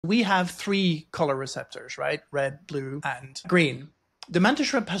We have 3 color receptors, right? Red, blue, and green. The mantis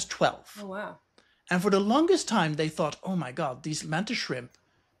shrimp has 12. Oh, wow. And for the longest time, they thought, oh my God, these mantis shrimp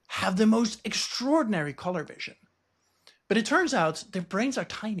have the most extraordinary color vision. But it turns out their brains are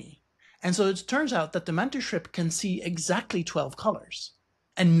tiny. And so it turns out that the mantis shrimp can see exactly 12 colors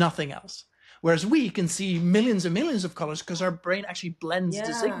and nothing else. Whereas we can see millions and millions of colors because our brain actually blends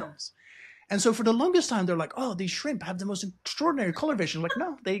the signals. And so for the longest time, they're like, oh, these shrimp have the most extraordinary color vision. Like,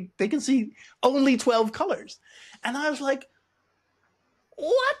 no, they can see only 12 colors. And I was like,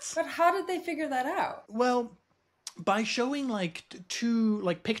 what? But how did they figure that out? Well, by showing like 2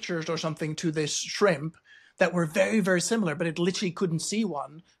 like pictures or something to this shrimp that were very, very similar, but it literally couldn't see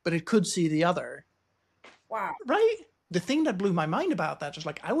one, but it could see the other. Wow. Right? The thing that blew my mind about that is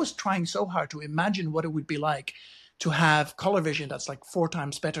like, I was trying so hard to imagine what it would be like to have color vision that's like 4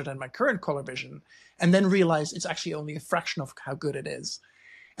 times better than my current color vision, and then realize it's actually only a fraction of how good it is.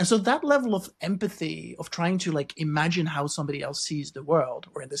 And so that level of empathy, of trying to like imagine how somebody else sees the world,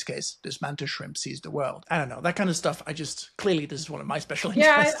 or in this case, this mantis shrimp sees the world. I don't know, that kind of stuff. Clearly this is one of my special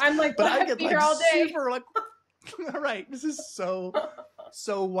interests. Yeah, I'm like, but I get here all day. Super like, all right, this is so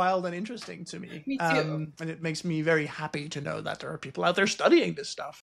wild and interesting to me. Me too. And it makes me very happy to know that there are people out there studying this stuff.